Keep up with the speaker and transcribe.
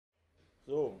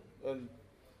So, and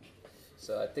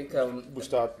So I think we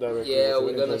start directly yeah, with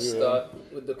we're the gonna interview.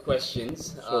 start with the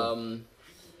questions. So,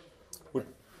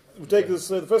 we take this.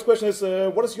 The first question is,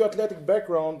 what is your athletic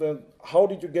background and how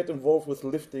did you get involved with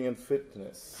lifting and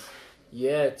fitness?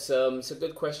 Yeah, it's a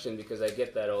good question because I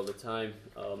get that all the time.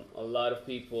 A lot of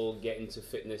people get into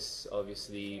fitness,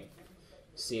 obviously,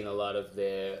 seeing a lot of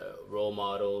their role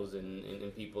models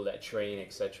and people that train,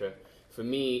 etc. For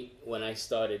me, when I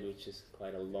started, which is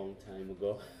quite a long time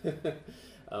ago,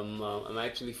 I'm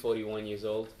actually 41 years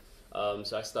old.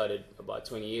 So I started about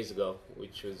 20 years ago,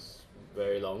 which was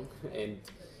very long, and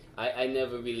I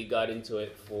never really got into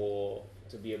it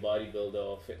to be a bodybuilder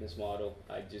or fitness model.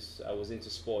 I was into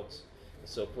sports.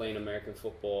 So playing American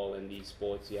football and these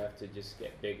sports, you have to just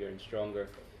get bigger and stronger.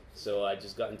 So I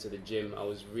just got into the gym. I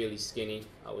was really skinny.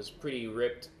 I was pretty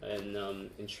ripped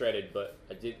and shredded, but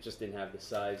just didn't have the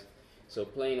size. So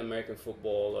playing American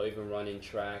football or even running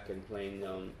track and playing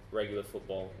regular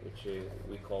football, which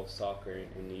we call soccer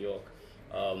in New York,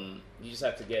 you just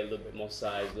have to get a little bit more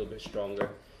size, a little bit stronger.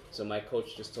 So my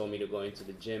coach just told me to go into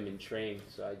the gym and train.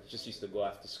 So I just used to go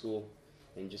after school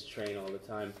and just train all the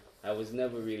time. I was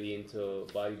never really into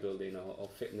bodybuilding or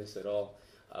fitness at all.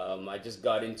 I just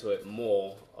got into it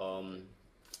more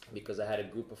because I had a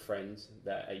group of friends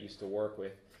that I used to work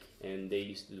with, and we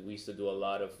used to do a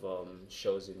lot of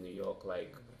shows in New York,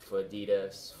 like for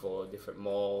Adidas, for different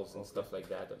malls and stuff like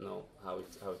that. I don't know how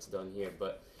it's done here,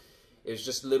 but it was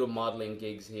just little modeling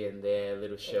gigs here and there,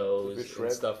 little shows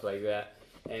and stuff like that.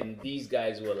 And these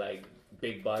guys were like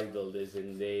big bodybuilders,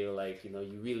 and they were like,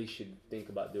 you really should think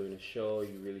about doing a show,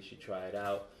 you really should try it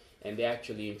out. And they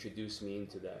actually introduced me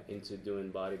into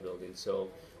doing bodybuilding. So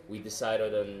we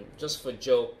decided on, just for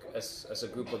joke, as a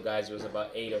group of guys, it was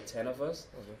about 8 or 10 of us,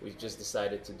 we just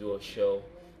decided to do a show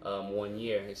 1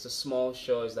 year. It's a small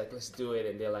show, it's like, let's do it.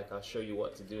 And they're like, I'll show you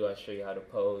what to do, I'll show you how to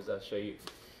pose, I'll show you.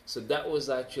 So that was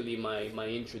actually my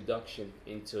introduction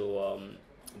into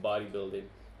bodybuilding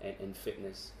and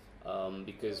fitness.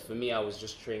 Because for me, I was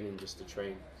just training just to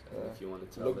train. So if you want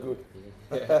to tell Look them. good.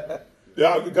 Yeah.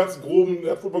 Ja, ganz groben,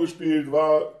 er hat Fußball gespielt,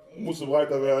 musste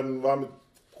breiter werden, war mit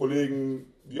Kollegen,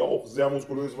 die auch sehr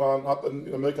muskulös waren.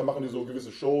 In Amerika machen die so gewisse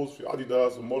Shows für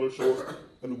Adidas und Model-Shows,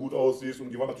 wenn du gut aussiehst.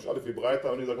 Und die waren natürlich alle viel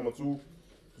breiter. Und die sagen, komm mal zu,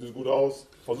 du siehst gut aus,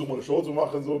 versuch mal eine Show zu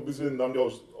machen, so ein bisschen. Da haben die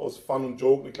aus Fun und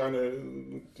Joke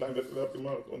einen kleinen Wettbewerb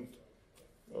gemacht und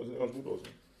ja, sieht ganz gut aus.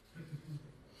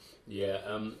 Yeah,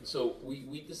 so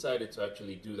we decided to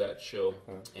actually do that show,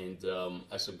 and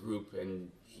as a group, and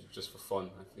just for fun.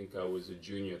 I think I was a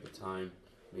junior at the time,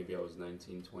 maybe I was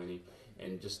 19, 20,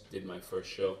 and just did my first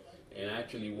show, and I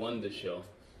actually won the show.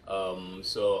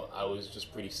 So I was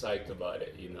just pretty psyched about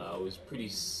it. I was pretty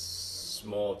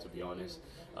small, to be honest,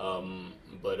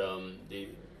 but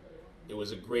it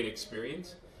was a great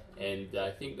experience, and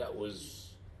I think that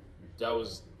was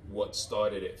what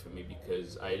started it for me,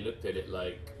 because I looked at it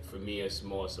like, for me, as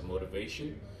more as a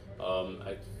motivation.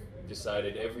 I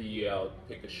decided every year I'll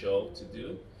pick a show to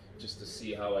do, just to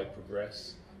see how I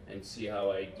progress and see how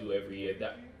I do every year.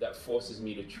 That forces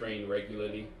me to train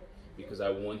regularly, because I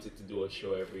wanted to do a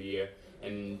show every year.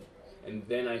 And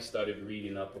then I started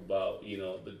reading up about,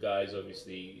 the guys,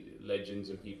 obviously legends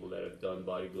and people that have done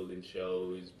bodybuilding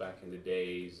shows back in the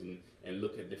days, and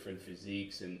look at different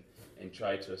physiques and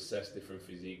try to assess different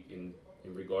physique in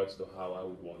regards to how I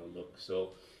would want to look.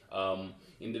 So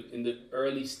in the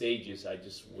early stages, I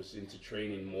just was into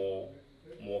training more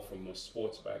from a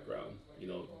sports background,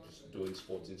 just doing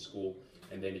sports in school,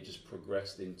 and then it just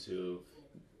progressed into,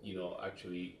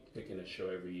 actually picking a show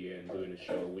every year and doing a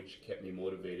show, which kept me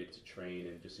motivated to train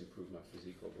and just improve my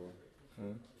physique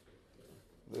overall.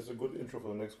 That's a good intro for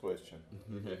the next question.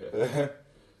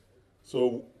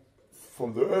 So,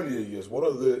 from the earlier years, what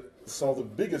are some of the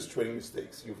biggest training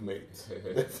mistakes you've made?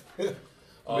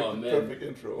 Oh man, perfect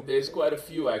intro. There's quite a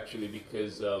few actually,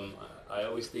 because I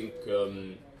always think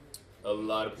a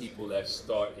lot of people that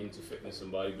start into fitness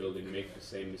and bodybuilding make the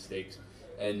same mistakes,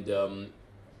 and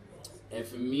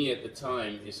for me at the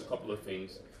time, it's a couple of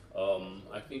things.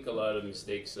 I think a lot of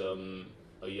mistakes a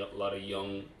lot of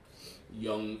young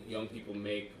people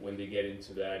make when they get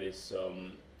into that is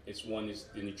one is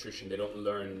the nutrition. They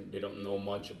don't know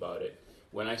much about it.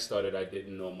 When I started, I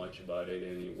didn't know much about it,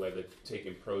 and whether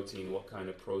taking protein, what kind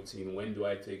of protein, when do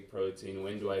I take protein,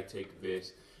 when do I take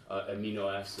this,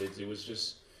 amino acids. It was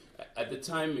just, at the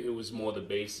time, it was more the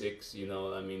basics,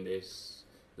 I mean,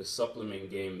 the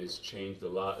supplement game has changed a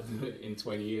lot in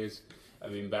 20 years. I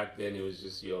mean, back then it was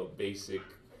just your basic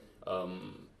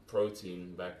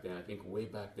protein back then. I think way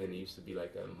back then it used to be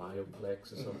like a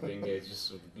Myoplex or something. It's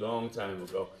just a long time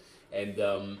ago.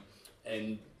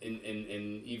 And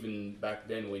even back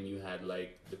then when you had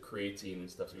like the creatine and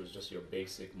stuff, it was just your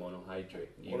basic monohydrate,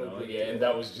 you know, Monohydrate, yeah, and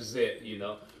that was just it, you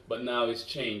know. But now it's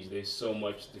changed. There's so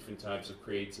much different types of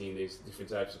creatine. There's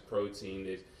different types of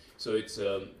protein. So it's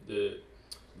the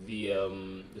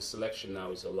selection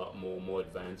now is a lot more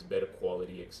advanced, better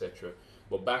quality, etc.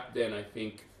 But back then, I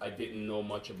think I didn't know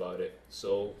much about it,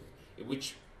 so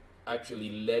which actually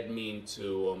led me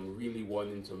into really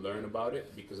wanting to learn about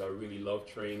it, because I really love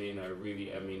training.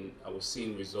 I was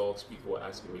seeing results. People were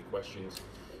asking me questions,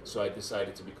 so I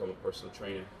decided to become a personal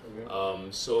trainer.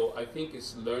 Okay. So I think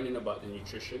it's learning about the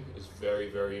nutrition is very,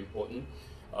 very important.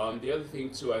 The other thing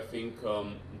too, I think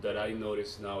that I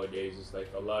notice nowadays is like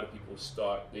a lot of people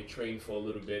they train for a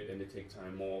little bit, and they take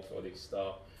time off or they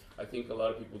stop. I think a lot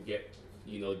of people get,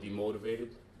 demotivated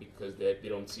because they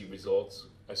don't see results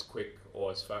as quick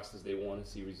or as fast as they want to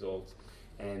see results,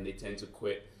 and they tend to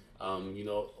quit.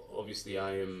 Obviously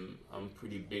I'm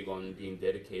pretty big on being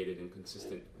dedicated and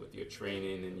consistent with your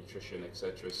training and nutrition,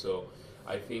 etc. So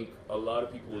I think a lot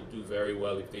of people will do very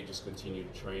well if they just continue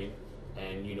to train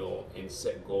and and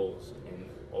set goals and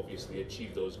obviously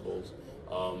achieve those goals.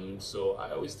 So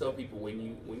I always tell people,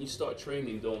 when you start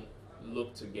training, don't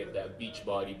look to get that beach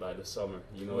body by the summer.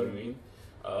 You know what I mean?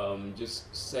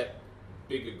 Just set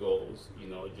bigger goals.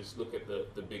 Just look at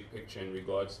the big picture in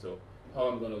regards to how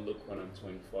I'm going to look when I'm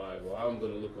 25, or how I'm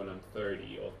going to look when I'm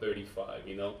 30 or 35.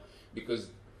 Because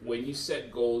when you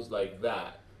set goals like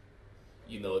that,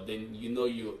 then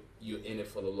you're in it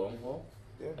for the long haul.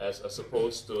 Yeah. As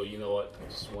opposed to, I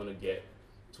just want to get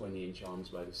 20-inch arms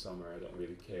by the summer. I don't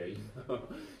really care.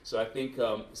 So I think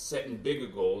setting bigger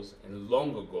goals and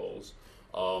longer goals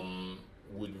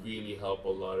would really help a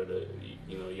lot of the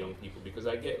young people, because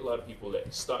I get a lot of people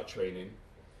that start training,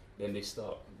 then they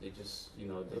stop. They just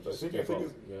I think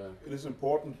it is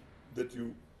important that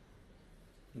you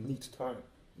need time.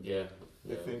 Yeah.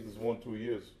 They think it's 1-2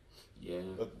 years. Yeah.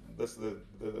 That's the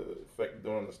fact they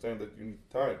don't understand, that you need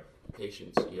time.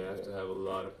 Patience. You have to have a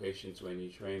lot of patience when you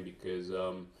train, because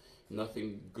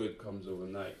nothing good comes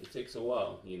overnight. It takes a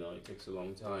while. It takes a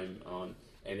long time.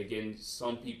 And again,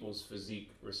 some people's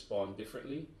physique respond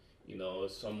differently.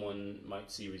 Someone might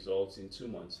see results in 2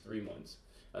 months, 3 months.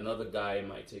 Another guy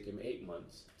might take him 8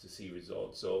 months to see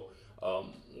results. So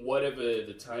whatever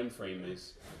the time frame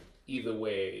is, either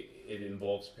way, it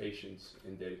involves patience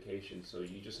and dedication. So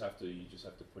you just have to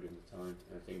put in the time.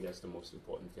 And I think that's the most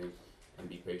important thing. And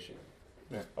be patient.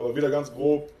 Ja, aber wieder ganz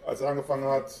grob, als er angefangen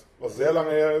hat, was sehr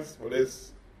lange her ist, weil er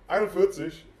ist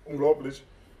 41, unglaublich,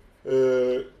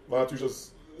 war natürlich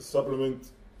das Supplement,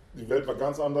 die Welt war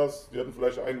ganz anders. Die hatten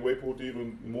vielleicht ein Whey-Protein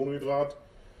und ein Monohydrat.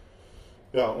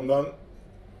 Ja, und dann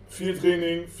viel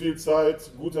Training, viel Zeit,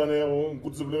 gute Ernährung,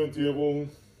 gute Supplementierung.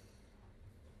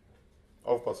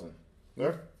 Aufpassen.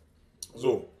 Ne?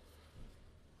 So.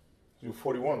 You're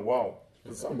 41, wow.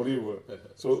 That's unbelievable.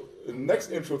 So, next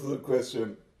intro to the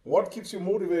question: what keeps you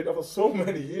motivated after so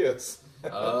many years?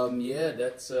 Yeah,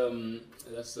 that's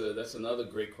another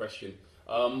great question.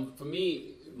 For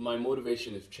me, my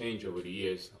motivation has changed over the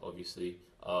years, obviously,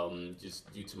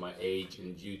 just due to my age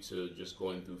and due to just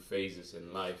going through phases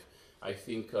in life. I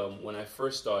think when I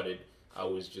first started, I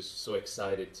was just so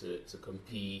excited to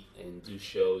compete and do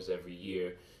shows every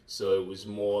year. So it was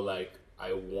more like,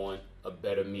 I want a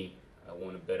better me. I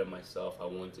want to better myself. I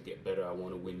want to get better. I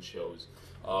want to win shows.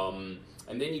 And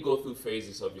then you go through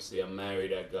phases. Obviously, I'm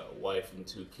married. I got a wife and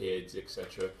 2 kids,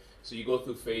 etc. So you go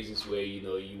through phases where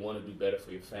you want to do better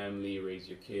for your family, raise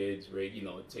your kids,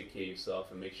 take care of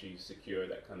yourself, and make sure you secure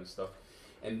that kind of stuff.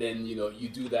 And then you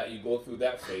do that. You go through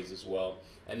that phase as well.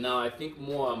 And now I think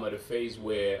I'm at a phase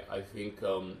where I think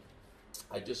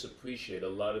I just appreciate a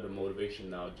lot of the motivation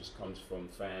now just comes from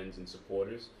fans and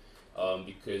supporters,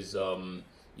 because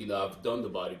I've done the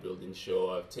bodybuilding show,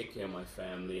 I've taken care of my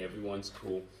family, everyone's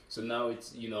cool. So now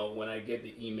it's, when I get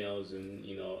the emails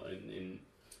and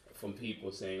from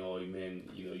people saying, oh man,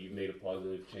 you've made a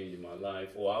positive change in my life,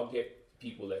 or I'll get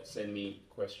people that send me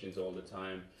questions all the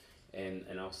time, and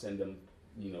I'll send them,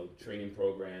 training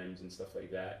programs and stuff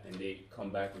like that, and they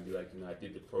come back and be like, I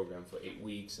did the program for 8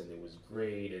 weeks and it was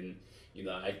great, and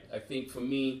I think for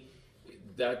me,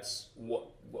 that's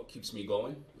what keeps me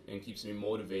going and keeps me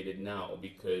motivated now,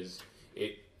 because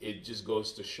it just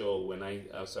goes to show,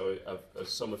 as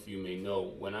some of you may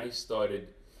know, when I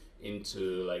started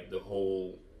into like the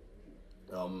whole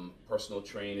personal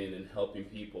training and helping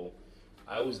people,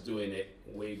 I was doing it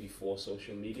way before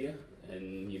social media,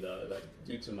 and like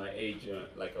due to my age,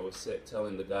 like I was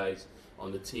telling the guys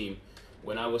on the team,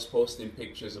 when I was posting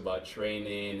pictures about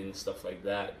training and stuff like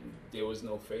that, there was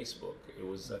no Facebook.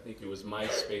 I think it was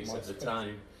MySpace at the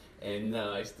time. And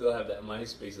I still have that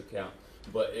MySpace account.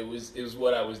 But it was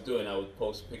what I was doing. I would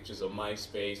post pictures of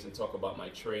MySpace and talk about my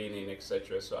training,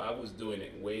 etc. So I was doing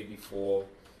it way before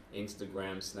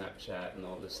Instagram, Snapchat, and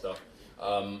all this stuff.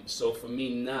 So for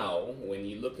me now, when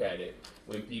you look at it,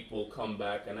 when people come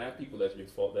back, and I have people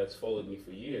that's followed me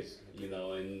for years, you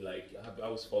know, and like I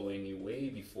was following you way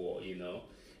before, you know,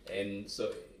 and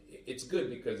so it's good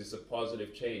because it's a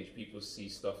positive change. People see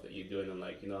stuff that you're doing and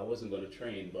like, you know, I wasn't going to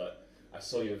train, but I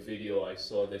saw your video, I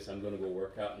saw this, I'm going to go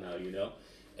work out now, you know.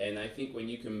 And I think when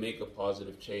you can make a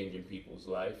positive change in people's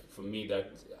life, for me,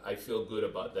 that I feel good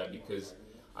about that, because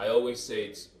I always say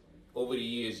it's over the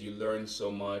years you learn so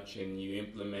much and you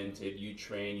implement it, you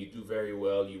train, you do very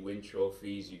well, you win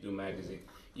trophies, you do magazines.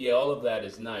 Yeah, all of that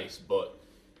is nice, but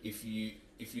if you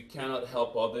cannot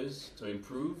help others to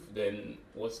improve, then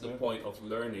what's the point of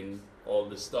learning all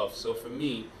this stuff? So for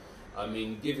me, I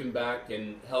mean, giving back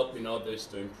and helping others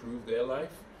to improve their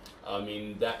life, I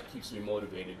mean, that keeps me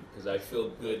motivated, because I feel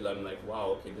good. I'm like,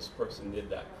 wow, okay, this person did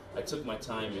that. I took my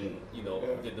time and, you know,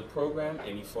 did the program,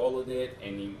 and he followed it,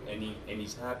 and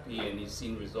he's happy, and he's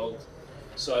seen results.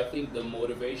 So I think the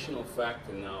motivational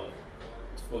factor now,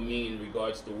 for me, in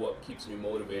regards to what keeps me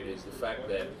motivated, is the fact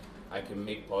that I can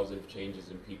make positive changes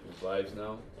in people's lives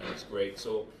now, and it's great.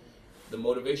 So the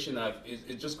motivation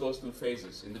it just goes through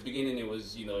phases. In the beginning, it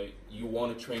was, you know, you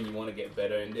want to train, you want to get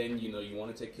better, and then, you know, you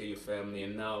want to take care of your family,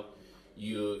 and now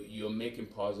you're making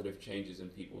positive changes in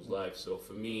people's lives. So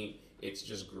for me, it's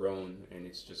just grown, and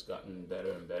it's just gotten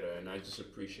better and better, and I just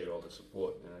appreciate all the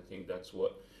support, and I think that's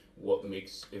what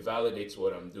makes it, validates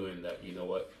what I'm doing, that, you know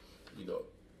what, you know,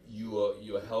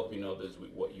 you're helping others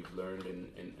with what you've learned,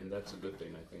 and that's a good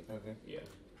thing, I think. Okay. Yeah.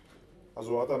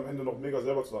 Also hat er am Ende noch mega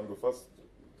selber zusammengefasst.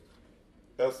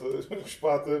 Erste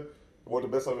Sparte, wollte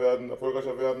besser werden,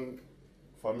 erfolgreicher werden,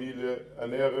 Familie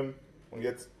ernähren und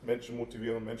jetzt Menschen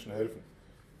motivieren und Menschen helfen.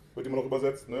 Wird immer noch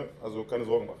übersetzt, ne? Also keine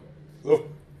Sorgen machen. So.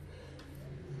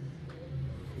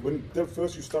 When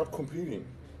first you start competing,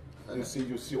 and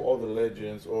you see all the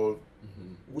legends, or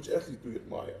which athlete do you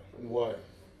admire and why?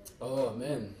 Oh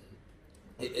man,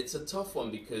 it's a tough one,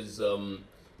 because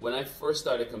when I first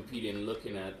started competing,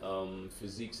 looking at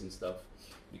physiques and stuff,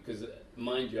 because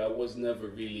mind you, I was never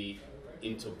really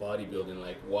into bodybuilding,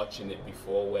 like watching it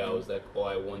before, where I was like, oh,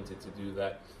 I wanted to do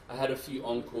that. I had a few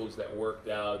uncles that worked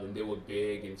out and they were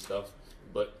big and stuff,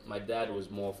 but my dad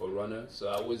was more of a runner, so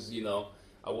I was, you know,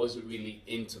 I wasn't really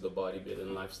into the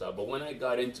bodybuilding lifestyle. But when I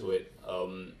got into it,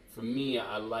 for me,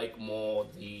 I like more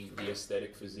the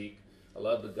aesthetic physique. A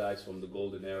lot of the guys from the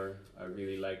golden era, I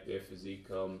really like their physique,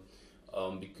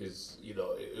 because, you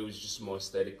know, it was just more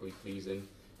aesthetically pleasing.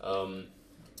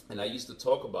 And I used to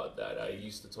talk about that. I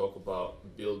used to talk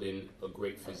about building a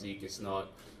great physique. It's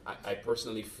not, I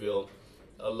personally feel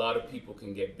a lot of people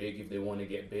can get big if they want to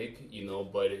get big, you know,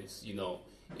 but it's, you know,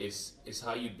 it's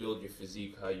how you build your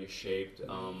physique, how you're shaped,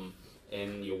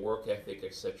 and your work ethic,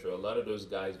 etc. A lot of those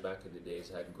guys back in the days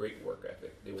had great work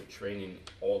ethic. They were training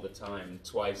all the time,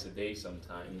 twice a day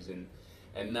sometimes, and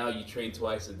now you train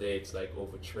twice a day, it's like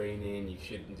overtraining, you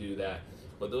shouldn't do that.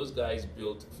 But those guys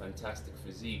built fantastic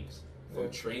physiques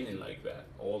from training like that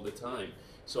all the time.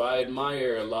 So I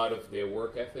admire a lot of their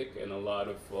work ethic and a lot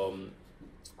of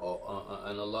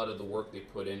the work they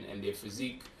put in, and their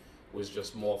physique was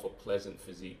just more of a pleasant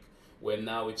physique, where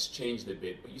now it's changed a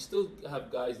bit. But you still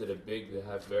have guys that are big, that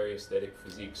have very aesthetic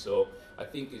physique, so I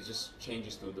think it just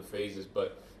changes through the phases.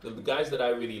 But the guys that I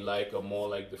really like are more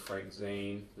like the Frank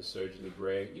Zane, the Serge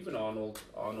Gray, even Arnold.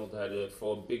 Arnold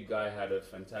for a big guy, had a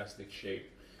fantastic shape.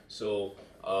 So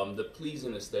the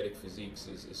pleasing aesthetic physiques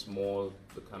is more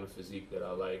the kind of physique that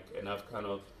I like, and I've kind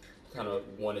of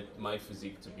wanted my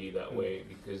physique to be that way,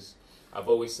 because I've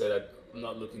always said that I'm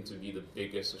not looking to be the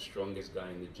biggest or strongest guy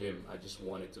in the gym. I just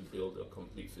wanted to build a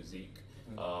complete physique,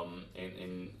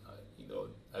 and you know,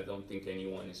 I don't think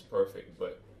anyone is perfect,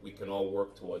 but we can all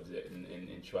work towards it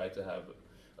and try to have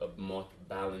a more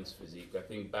balanced physique. I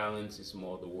think balance is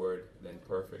more the word than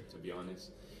perfect, to be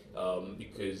honest,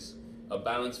 because a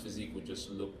balanced physique would just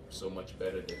look so much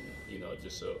better than, you know,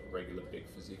 just a regular big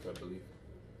physique, I believe.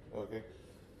 Okay.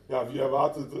 Ja, wie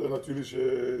erwartet natürlich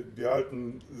die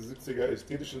alten 70er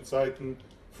ästhetischen Zeiten.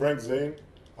 Frank Zane,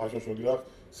 habe ich mir schon gedacht.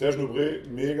 Serge Gray,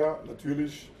 mega,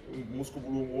 natürlich,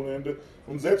 Muskelvolumen ohne Ende.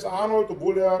 Und selbst Arnold,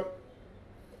 obwohl er,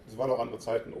 das waren auch andere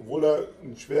Zeiten, obwohl er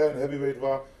ein schwerer Heavyweight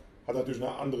war, hat natürlich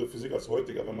eine andere Physik als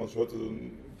heutiger. Wenn man sich heute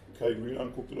einen Kai Green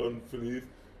anguckt oder einen Phil Heath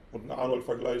und einen Arnold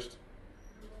vergleicht,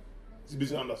 sieht ein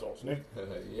bisschen anders aus, ne?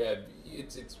 Yeah,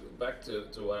 it's back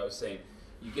to what I was saying.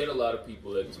 You get a lot of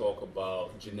people that talk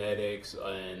about genetics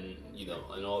and, you know,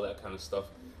 and all that kind of stuff.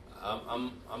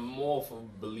 I'm more of a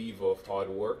believer of hard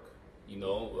work, you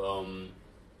know.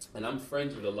 and I'm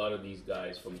friends with a lot of these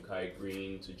guys, from Kai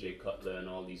Green to Jay Cutler and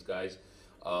all these guys.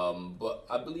 But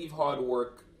I believe hard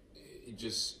work,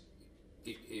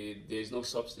 there's no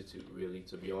substitute really,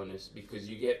 to be honest, because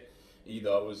you get,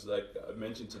 I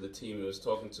mentioned to the team, I was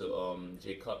talking to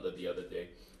Jay Cutler the other day.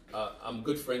 I'm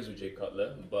good friends with Jay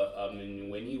Cutler, but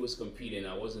when he was competing,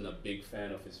 I wasn't a big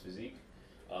fan of his physique,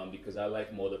 because I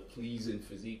like more the pleasing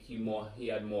physique. He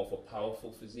had more of a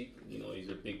powerful physique. He's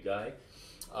a big guy.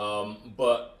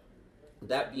 But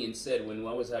that being said, when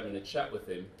I was having a chat with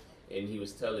him, and he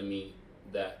was telling me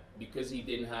that because he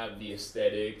didn't have the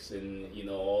aesthetics and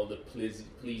all the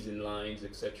pleasing lines,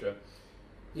 etc.,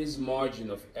 his margin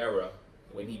of error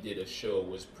when he did a show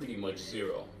was pretty much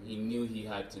zero. He knew he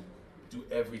had to do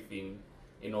everything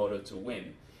in order to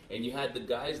win. And you had the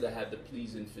guys that had the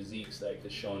pleasing physiques, like the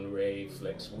Sean Ray,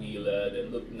 Flex Wheeler,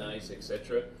 that looked nice,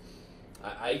 etc.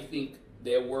 I think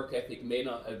their work ethic may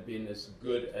not have been as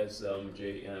good as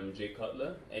Jay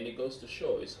Cutler, and it goes to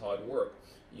show it's hard work.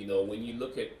 When you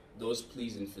look at those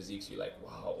pleasing physiques, you're like,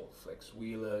 wow, Flex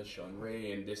Wheeler, Sean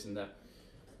Ray, and this and that.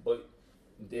 But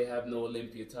they have no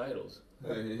Olympia titles.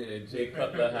 Jay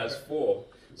Cutler has 4.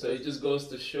 So it just goes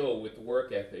to show with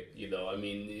work ethic,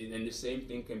 and the same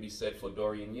thing can be said for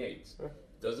Dorian Yates.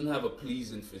 Doesn't have a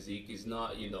pleasing physique, he's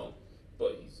not,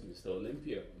 but he's Mr.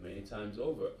 Olympia many times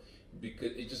over.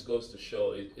 Because it just goes to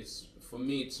show, for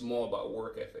me, it's more about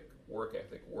work ethic.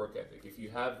 If you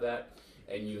have that,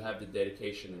 and you have the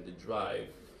dedication and the drive,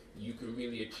 you can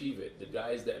really achieve it. The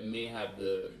guys that may have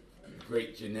the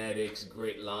great genetics,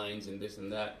 great lines, and this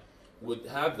and that would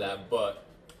have that, but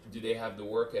do they have the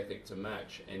work ethic to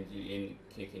match? And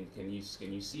can you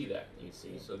see that?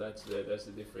 So that's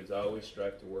the difference. I always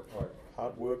strive to work hard.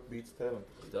 Hard work beats talent.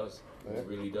 It does. Yeah. It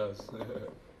really does.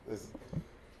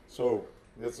 So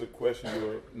that's a question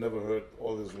you never heard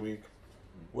all this week.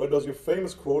 Where does your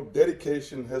famous quote,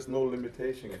 "Dedication has no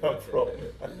limitation," come from?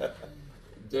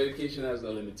 Dedication has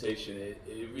no limitation.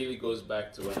 It really goes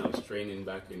back to when I was training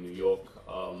back in New York.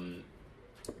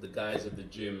 The guys at the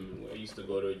gym, I used to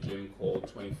go to a gym called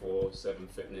 24/7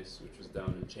 Fitness, which was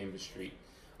down in Chambers Street.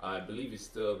 I believe it's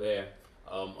still there.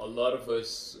 A lot of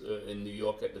us in New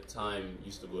York at the time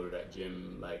used to go to that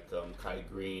gym, like Kai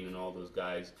Green and all those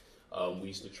guys. We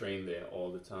used to train there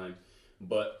all the time.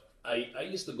 But I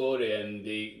used to go there, and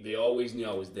they always knew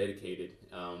I was dedicated.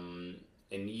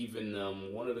 And even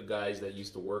one of the guys that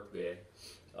used to work there,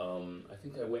 I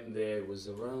think I went there, it was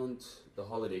around the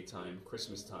holiday time,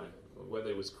 Christmas time, whether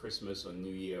it was Christmas or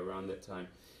New Year, around that time.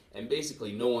 And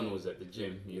basically no one was at the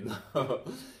gym,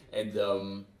 And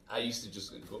I used to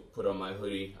just put on my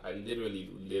hoodie. I literally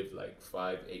live like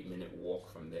 5-8 minute walk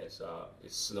from there. So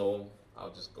it's snow,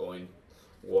 I'll just go and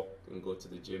walk and go to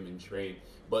the gym and train.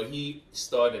 But he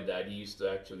started that. He used to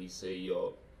actually say,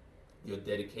 your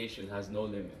dedication has no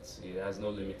limits. It has no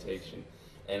limitation.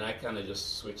 And I kind of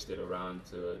just switched it around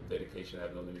to dedication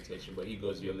has no limitation. But he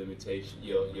goes, your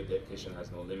dedication has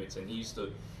no limits. And he used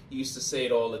to say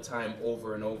it all the time,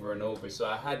 over and over and over. So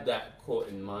I had that quote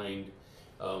in mind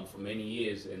for many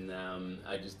years, and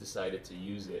I just decided to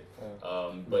use it.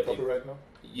 But copyright now?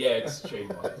 Yeah, it's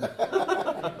trademarked.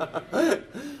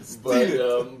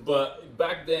 But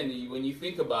back then, when you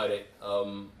think about it,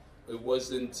 it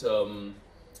wasn't.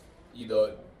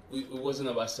 It wasn't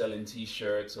about selling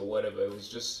T-shirts or whatever. It was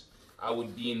just I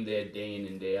would be in there day in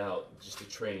and day out just to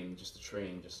train.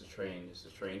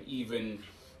 Even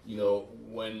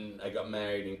when I got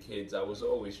married and kids, I was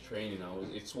always training.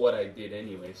 It's what I did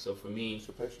anyway. So for me,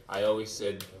 I always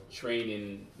said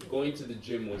training, going to the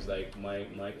gym was like my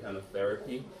kind of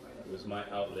therapy. It was my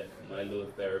outlet, my little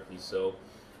therapy. So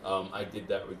I did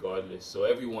that regardless. So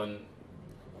everyone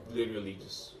literally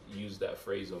just used that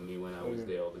phrase on me when I was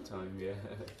there all the time. Yeah.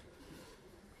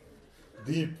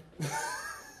 Deep.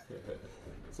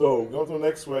 So go to the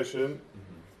next question.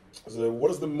 So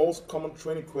what is the most common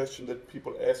training question that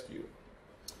people ask you?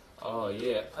 Oh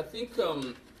yeah, I think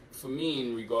for me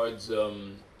in regards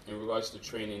to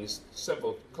training, it's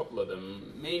couple of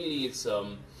them. Mainly it's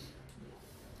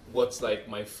what's like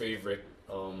my favorite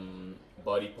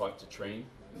body part to train.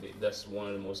 That's one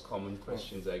of the most common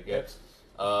questions I get.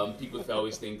 People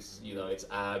always think, it's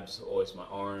abs, or it's my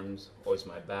arms, or it's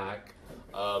my back.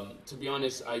 To be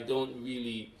honest, I don't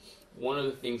really. One of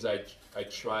the things I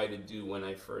try to do when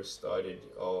I first started,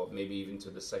 or maybe even to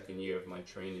the second year of my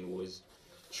training, was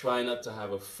try not to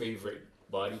have a favorite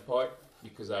body part,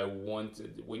 because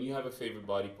when you have a favorite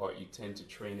body part, you tend to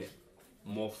train it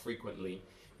more frequently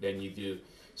than you do.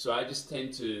 So I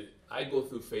go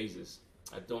through phases.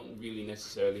 I don't really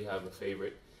necessarily have a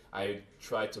favorite. I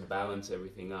try to balance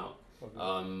everything out.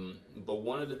 Okay. But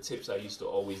one of the tips I used to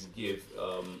always give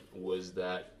was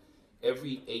that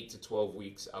every 8 to 12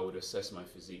 weeks I would assess my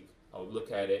physique. I would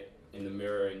look at it in the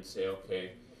mirror and say,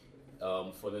 okay,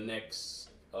 for the next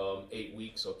 8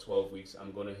 weeks or 12 weeks,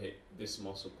 I'm going to hit this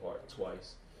muscle part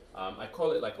twice. I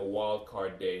call it like a wild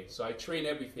card day. So I train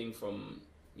everything from,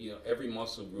 every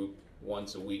muscle group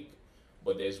once a week.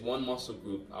 But there's one muscle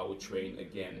group I would train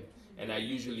again. And I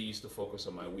usually used to focus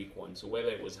on my weak one. So whether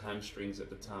it was hamstrings at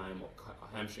the time, or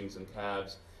hamstrings and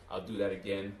calves, I'll do that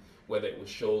again. Whether it was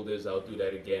shoulders, I'll do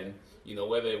that again.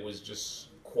 Whether it was just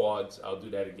quads, I'll do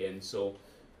that again. So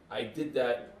I did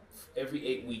that every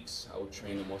 8 weeks. I would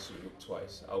train a muscle group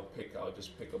twice. I'll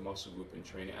just pick a muscle group and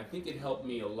train it. I think it helped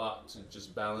me a lot to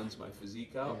just balance my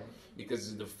physique out,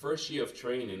 because the first year of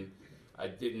training, I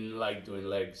didn't like doing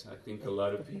legs. I think a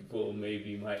lot of people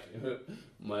maybe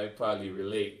might probably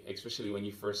relate, especially when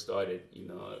you first started,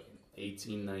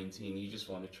 18, 19, you just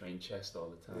want to train chest all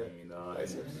the time,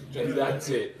 and that's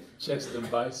it. Chest and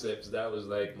biceps, that was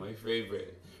like my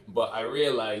favorite. But I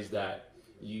realized that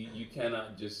you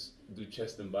cannot just do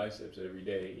chest and biceps every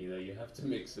day, you have to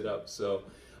mix it up. So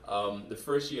the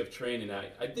first year of training,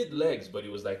 I did legs, but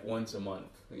it was like once a month,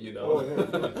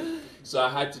 So I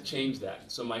had to change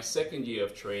that. So my second year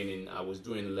of training, I was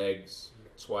doing legs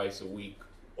twice a week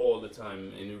all the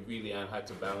time, and I had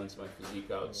to balance my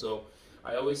physique out. So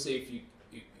I always say,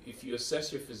 if you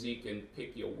assess your physique and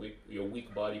pick your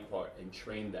weak body part and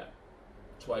train that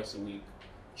twice a week,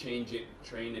 change it,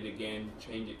 train it again,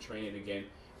 change it, train it again,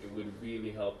 it would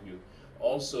really help you.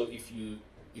 Also, if you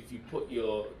put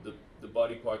the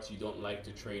body parts you don't like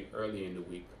to train early in the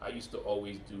week, I used to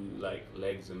always do like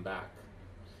legs and back,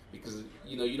 because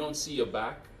you don't see your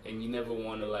back, and you never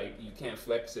want to, you can't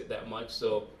flex it that much,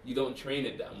 so you don't train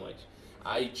it that much.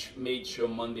 I made sure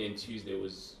Monday and Tuesday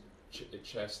was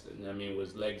chest, and it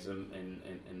was legs and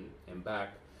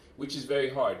back, which is very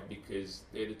hard because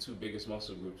they're the two biggest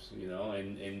muscle groups,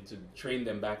 and to train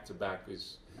them back to back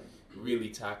is really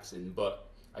taxing. But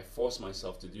I forced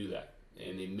myself to do that,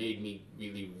 and it made me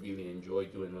really, really enjoy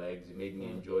doing legs. It made me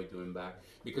enjoy doing back,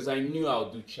 because I knew I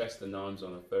would do chest and arms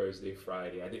on a Thursday,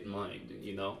 Friday. I didn't mind,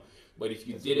 But if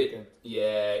you did it,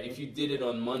 if you did it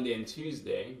on Monday and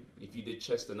Tuesday, if you did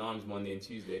chest and arms Monday and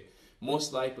Tuesday,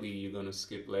 most likely you're going to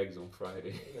skip legs on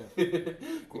Friday,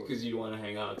 because you want to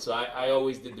hang out. So I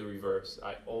always did the reverse.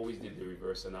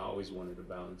 And I always wanted to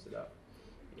balance it out.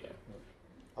 Yeah.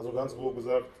 Also ganz grob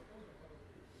gesagt,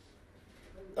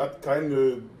 hat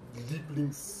keine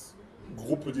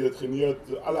Lieblingsgruppe, die er trainiert.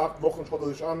 Alle 8 Wochen schaut er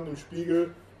sich an im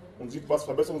Spiegel und sieht, was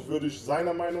verbesserungswürdig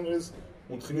seiner Meinung ist,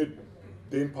 und trainiert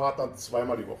den Partner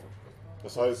 2-mal die Woche.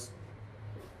 Das heißt,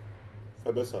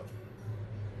 verbessert.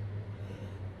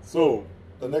 So,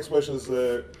 the next question is,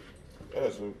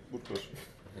 that's a good question.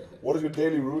 What is your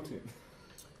daily routine?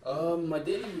 My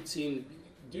daily routine,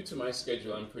 due to my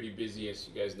schedule, I'm pretty busy. As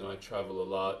you guys know, I travel a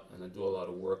lot, and I do a lot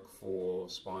of work for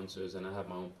sponsors, and I have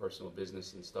my own personal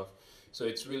business and stuff. So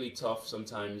it's really tough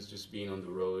sometimes just being on the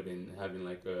road and having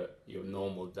like your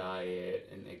normal diet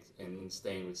and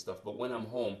staying with stuff. But when I'm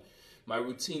home, my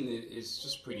routine is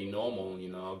just pretty normal.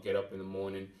 I'll get up in the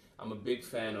morning. I'm a big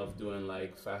fan of doing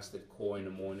like fasted core in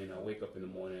the morning. I wake up in the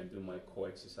morning and do my core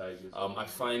exercises. I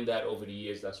find that over the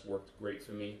years that's worked great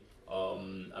for me.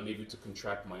 I'm able to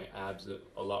contract my abs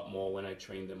a lot more when I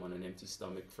train them on an empty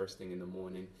stomach first thing in the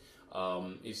morning.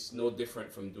 It's no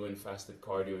different from doing fasted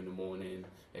cardio in the morning,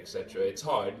 etc. It's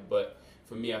hard, but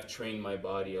for me, I've trained my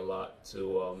body a lot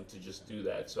to just do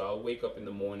that. So I'll wake up in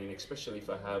the morning, especially if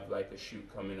I have like a shoot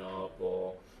coming up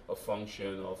or a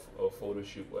function or a photo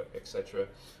shoot, etc.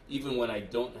 Even when I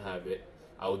don't have it,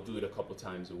 I'll do it a couple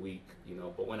times a week,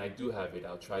 But when I do have it,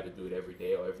 I'll try to do it every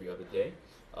day or every other day.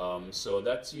 So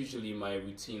that's usually my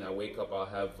routine. I wake up, I'll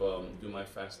have do my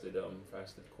fasted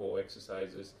core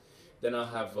exercises. Then I'll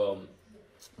have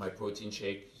my protein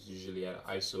shake, usually at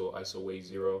ISO weigh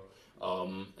 0,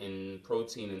 and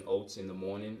protein and oats in the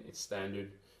morning. It's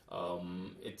standard.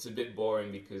 It's a bit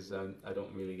boring because I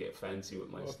don't really get fancy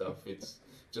with my stuff. It's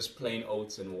just plain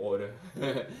oats and water.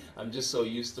 I'm just so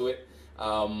used to it.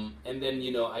 And then,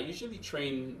 I usually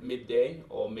train midday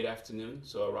or mid-afternoon.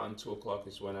 So around 2 o'clock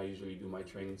is when I usually do my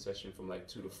training session, from like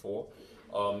 2 to 4.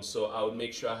 So I would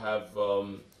make sure I have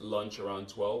lunch around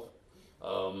 12.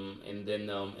 And then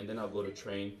I'll go to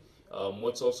train.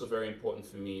 What's also very important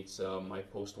for me, it's my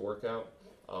post-workout,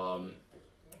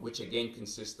 which again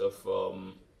consists of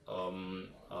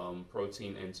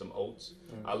protein and some oats.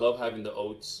 I love having the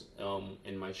oats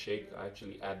in my shake. I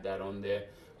actually add that on there.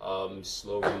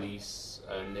 Slow release,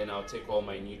 and then I'll take all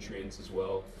my nutrients as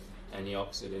well,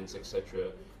 antioxidants,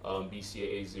 etc.,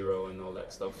 BCAA 0 and all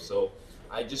that stuff. So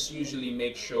I just usually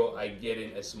make sure I get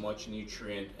in as much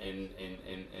nutrient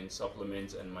and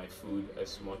supplements and my food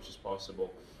as much as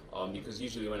possible. Because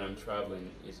usually when I'm traveling,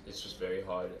 it's just very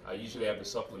hard. I usually have the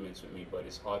supplements with me, but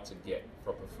it's hard to get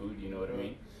proper food, you know what I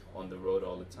mean, on the road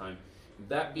all the time.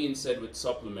 That being said, with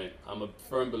supplement, I'm a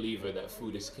firm believer that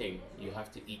food is king. You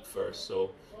have to eat first.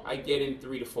 So I get in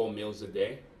 3 to 4 meals a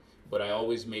day, but I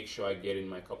always make sure I get in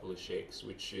my couple of shakes,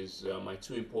 which is my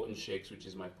 2 important shakes, which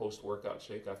is my post-workout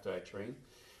shake after I train,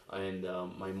 and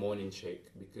my morning shake.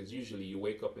 Because usually you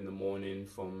wake up in the morning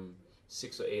from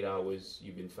 6 or 8 hours,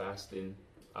 you've been fasting,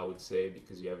 I would say,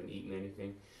 because you haven't eaten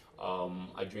anything.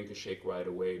 I drink a shake right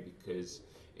away because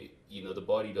the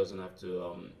body doesn't have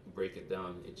to break it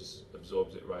down. It just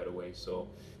absorbs it right away. So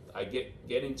I get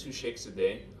in 2 shakes a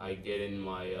day. I get in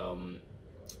my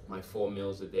 4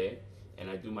 meals a day, and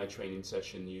I do my training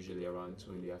session usually around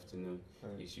 2 in the afternoon.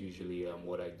 It's usually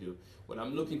what I do. When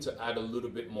I'm looking to add a little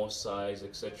bit more size,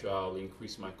 etc., I'll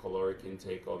increase my caloric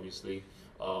intake, obviously.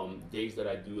 Days that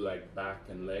I do like back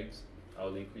and legs,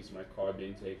 I'll increase my carb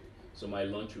intake. So my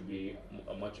lunch will be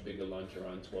a much bigger lunch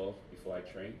around 12 before I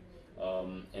train.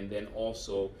 And then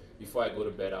also, before I go to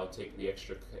bed, I'll take the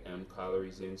extra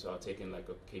calories in. So I'll take in like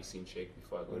a casein shake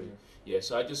before I go to bed. Yeah,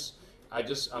 so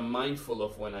I'm mindful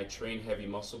of when I train heavy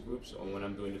muscle groups or when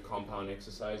I'm doing the compound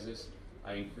exercises.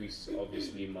 I increase,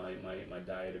 obviously, my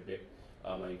diet a bit.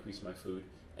 I increase my food.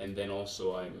 And then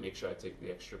also I make sure I take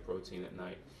the extra protein at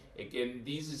night. Again,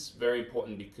 these is very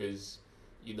important because,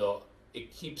 it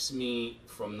keeps me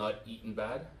from not eating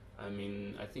bad. I'm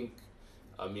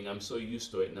so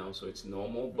used to it now, so it's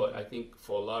normal. But I think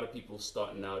for a lot of people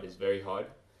starting out, it's very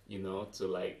hard, to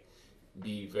like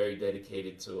be very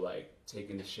dedicated to like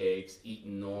taking the shakes,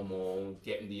 eating normal,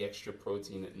 getting the extra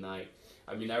protein at night.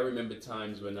 I remember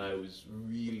times when I was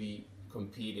really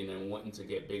competing and wanting to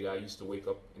get bigger. I used to wake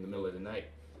up in the middle of the night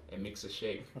and mix a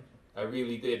shake. I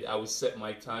really did. I would set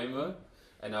my timer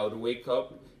and I would wake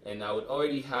up and I would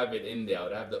already have it in there. I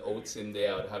would have the oats in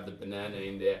there, I would have the banana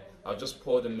in there. I'll just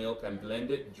pour the milk and blend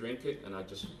it, drink it, and I'll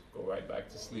just go right back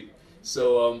to sleep.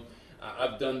 So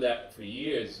I've done that for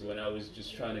years when I was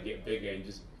just trying to get bigger, and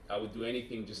I would do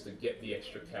anything just to get the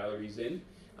extra calories in.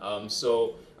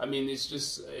 It's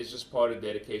just part of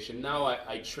dedication. Now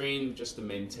I train just to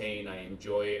maintain. I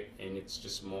enjoy it, and it's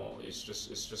just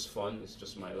fun. It's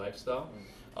just my lifestyle.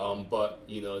 But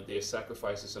there's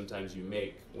sacrifices sometimes you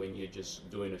make when you're just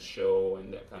doing a show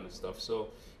and that kind of stuff. So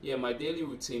yeah, my daily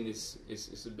routine is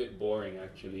a bit boring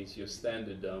actually. It's your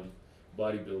standard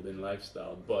bodybuilding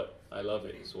lifestyle, but I love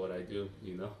it. It's what I do,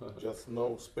 Just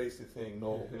no spacey thing,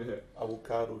 no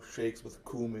avocado shakes with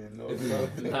cumin, no.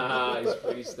 Nah, it's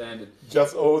pretty standard.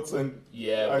 Just oats and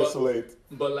isolate.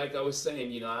 But like I was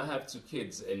saying, I have 2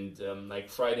 kids, and like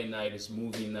Friday night is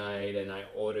movie night, and I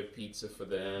order pizza for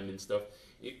them and stuff.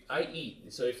 I eat.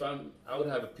 So if I would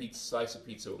have a slice of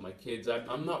pizza with my kids.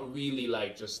 I'm not really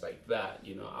like just like that,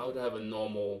 I would have a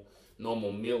normal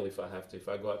meal if I have to. If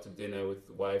I go out to dinner with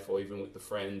the wife or even with the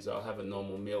friends, I'll have a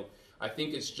normal meal. I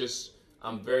think it's just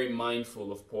I'm very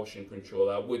mindful of portion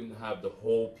control. I wouldn't have the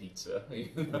whole pizza,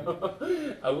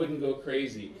 I wouldn't go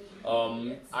crazy.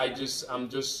 I'm just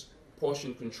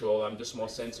portion control. I'm just more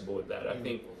sensible with that. I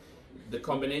think the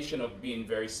combination of being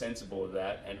very sensible with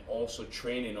that and also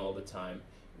training all the time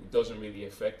doesn't really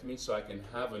affect me, so I can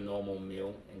have a normal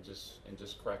meal and just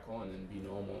crack on and be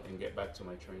normal and get back to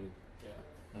my training.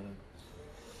 Yeah.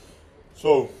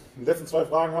 So, die letzten 2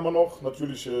 Fragen haben wir noch.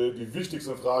 Natürlich die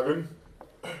wichtigsten Fragen.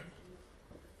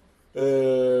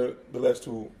 The last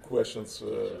 2 questions.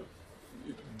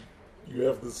 You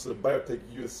have this Biotech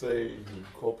USA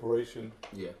corporation.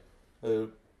 Yeah.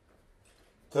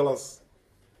 Tell us,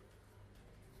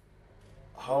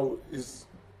 how is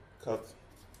cut?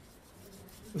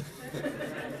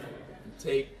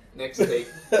 Next take.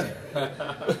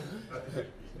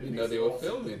 They were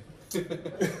filming.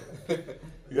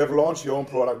 You have launched your own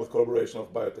product with collaboration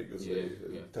of Biotech USA.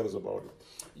 Yeah. Tell us about it.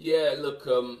 Yeah, look,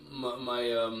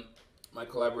 my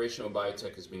collaboration with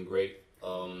Biotech has been great.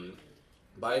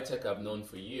 Biotech I've known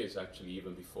for years, actually,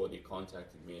 even before they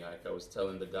contacted me. Like I was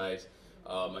telling the guys,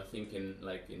 I think in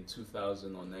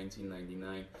 2000 or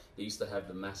 1999, they used to have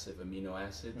the massive amino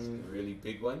acids, the really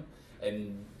big one,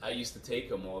 and I used to take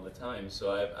them all the time.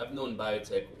 So I've known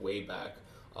Biotech way back.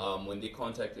 When they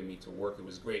contacted me to work, it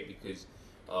was great because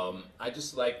I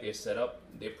just like their setup.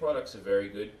 Their products are very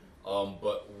good,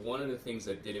 but one of the things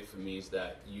that did it for me is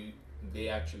that they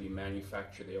actually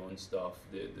manufacture their own stuff.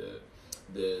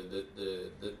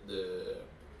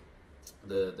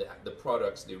 the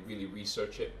products, they really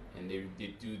research it, and they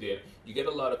do their. You get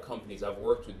a lot of companies. I've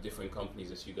worked with different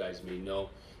companies, as you guys may know.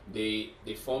 They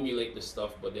formulate the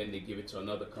stuff, but then they give it to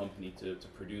another company to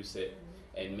produce it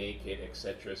and make it,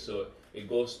 etc. So it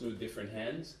goes through different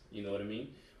hands. You know what I mean?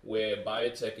 Where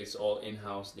biotech is all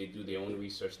in-house. They do their own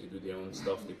research. They do their own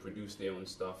stuff. They produce their own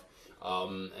stuff.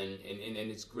 And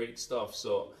it's great stuff.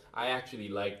 So I actually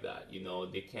like that. You know,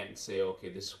 they can't say, okay,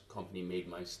 this company made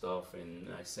my stuff and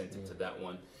I sent it to that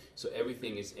one. So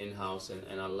everything is in-house,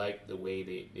 and I like the way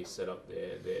they set up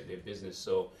their business.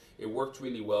 So it worked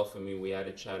really well for me. We had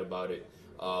a chat about it.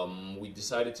 We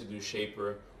decided to do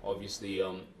Shaper. Obviously,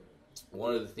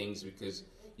 one of the things, because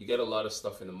you get a lot of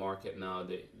stuff in the market now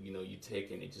that, you know, you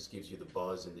take and it just gives you the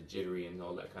buzz and the jittery and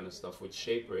all that kind of stuff. With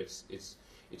Shaper, it's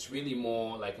really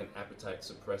more like an appetite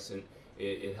suppressant.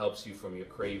 It helps you from your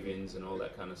cravings and all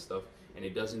that kind of stuff, and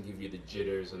it doesn't give you the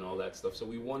jitters and all that stuff. So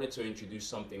we wanted to introduce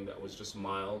something that was just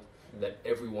mild, that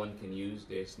everyone can use.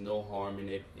 There's no harm in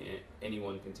it.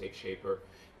 Anyone can take Shaper,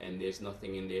 and there's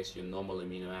nothing in there. It's your normal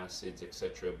amino acids,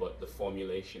 etc. But the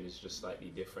formulation is just slightly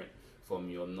different from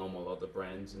your normal other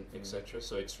brands and etc.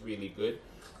 So it's really good.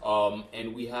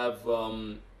 And we have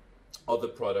other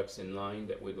products in line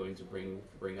that we're going to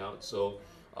bring out. So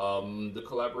the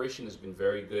collaboration has been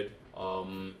very good,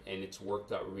 and it's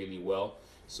worked out really well.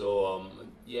 So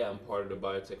yeah, I'm part of the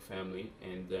biotech family,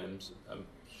 and I'm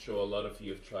sure a lot of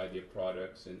you have tried their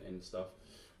products and stuff.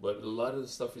 But a lot of the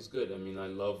stuff is good. I mean, I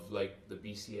love like the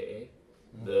BCAA,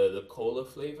 the cola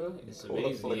flavor. It's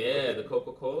amazing. Yeah, the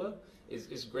Coca-Cola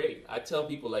is great. I tell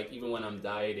people, like, even when I'm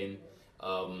dieting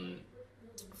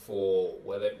for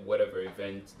whatever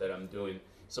event that I'm doing,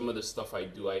 some of the stuff I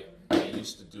do, I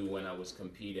used to do when I was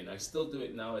competing. I still do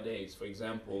it nowadays. For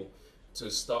example, to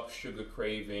stop sugar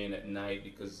craving at night,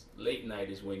 because late night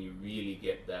is when you really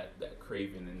get that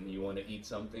craving and you want to eat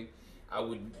something.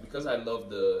 Because I love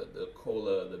the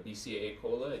cola, the BCAA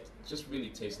cola, it just really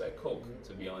tastes like Coke,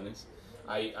 to be honest.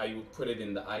 I would put it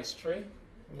in the ice tray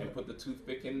and put the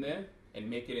toothpick in there and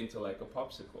make it into like a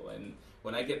popsicle. And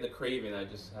when I get the craving, I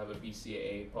just have a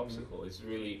BCAA popsicle. It's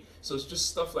really, so it's just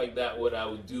stuff like that, what I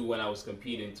would do when I was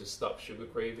competing to stop sugar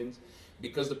cravings,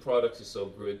 because the product is so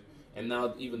good. And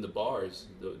now even the bars,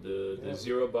 the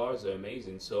zero bars are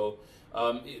amazing. So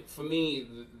for me,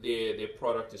 their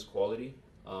product is quality.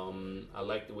 I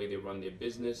like the way they run their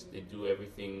business. They do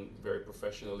everything very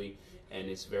professionally, and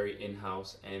it's very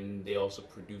in-house, and they also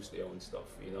produce their own stuff,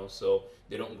 you know, so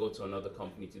they don't go to another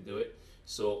company to do it.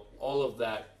 So all of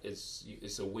that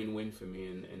is a win-win for me,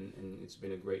 and it's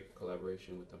been a great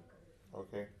collaboration with them.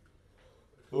 Okay.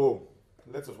 So,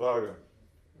 letzte Frage.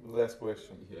 Last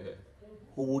question. Yeah.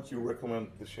 Who would you recommend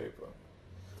the Shaper?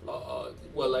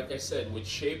 Well, like I said, with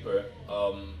Shaper,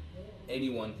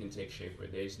 anyone can take Shaper.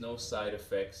 There's no side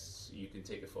effects. You can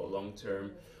take it for a long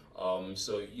term.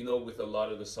 So, you know, with a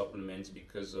lot of the supplements,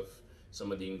 because of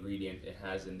some of the ingredient it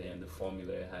has in there and the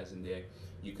formula it has in there,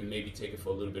 you can maybe take it for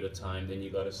a little bit of time, then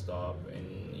you got to stop.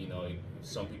 And, you know,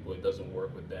 some people, it doesn't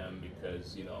work with them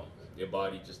because, you know, their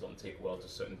body just don't take well to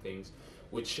certain things.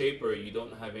 With Shaper, you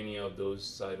don't have any of those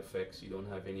side effects. You don't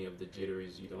have any of the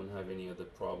jitters. You don't have any of the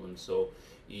problems. So,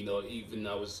 you know, even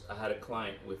I had a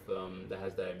client with that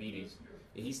has diabetes.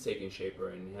 He's taking Shaper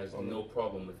and he has no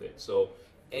problem with it. So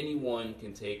anyone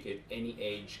can take it. Any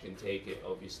age can take it,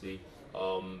 obviously,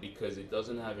 because it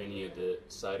doesn't have any of the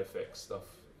side effect stuff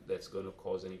that's going to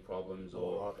cause any problems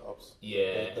or ups.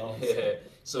 Yeah.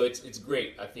 So it's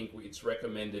great. I think it's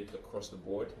recommended across the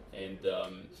board,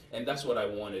 and that's what I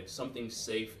wanted. Something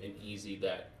safe and easy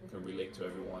that can relate to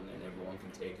everyone, and everyone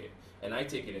can take it. And I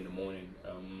take it in the morning.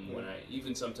 When I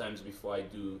even sometimes before I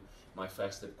do my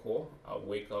fasted core, I'll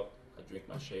wake up, I drink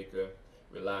my shaker,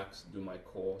 relax, do my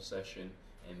core session,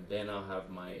 and then I'll have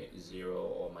my zero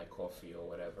or my coffee or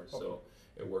whatever. So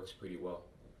it works pretty well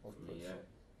for me. Yeah.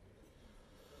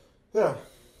 Yeah,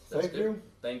 That's thank good. you.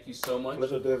 Thank you so much.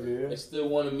 Pleasure to have you here. I still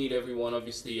want to meet everyone.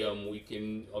 Obviously, we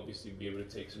can obviously be able to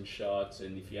take some shots,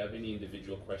 and if you have any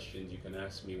individual questions, you can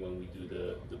ask me when we do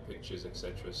the pictures,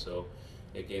 etc. So,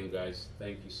 again, guys,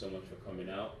 thank you so much for coming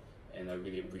out, and I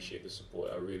really appreciate the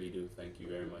support. I really do. Thank you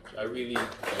very much. I really.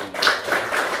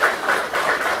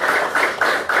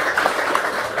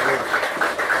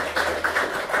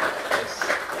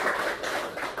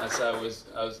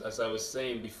 As I was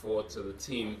saying before to the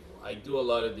team, I do a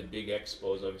lot of the big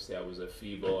expos. Obviously, I was at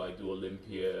FIBO, I do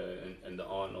Olympia and the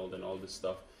Arnold and all this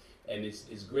stuff. And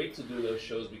it's great to do those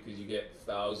shows because you get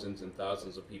thousands and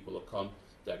thousands of people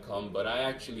that come. But I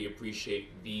actually appreciate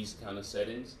these kind of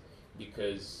settings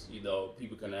because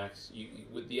people can ask you.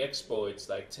 With the expo, it's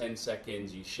like 10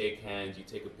 seconds. You shake hands, you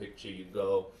take a picture, you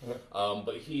go.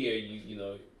 But here,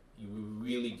 you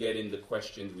really get in the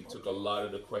questions. We took a lot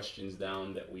of the questions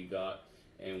down that we got,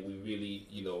 and we really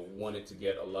wanted to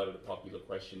get a lot of the popular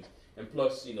questions. And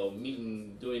plus,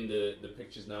 doing the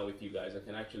pictures now with you guys, I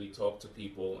can actually talk to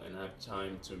people and have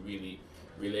time to really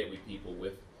relate with people.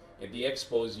 At the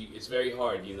expos, it's very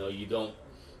hard. You don't.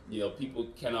 People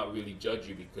cannot really judge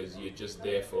you because you're just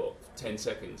there for 10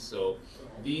 seconds. So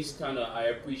these I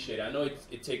appreciate. I know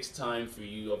it takes time for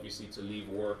you, obviously, to leave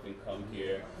work and come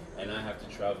here, and I have to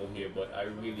travel here, but I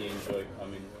really enjoy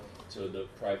coming to the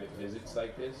private visits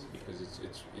like this because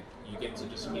you get to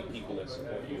just meet people that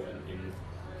support you and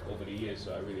over the years,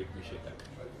 so I really appreciate that.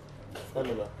 Thank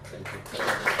you.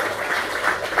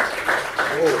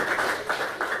 Thank you.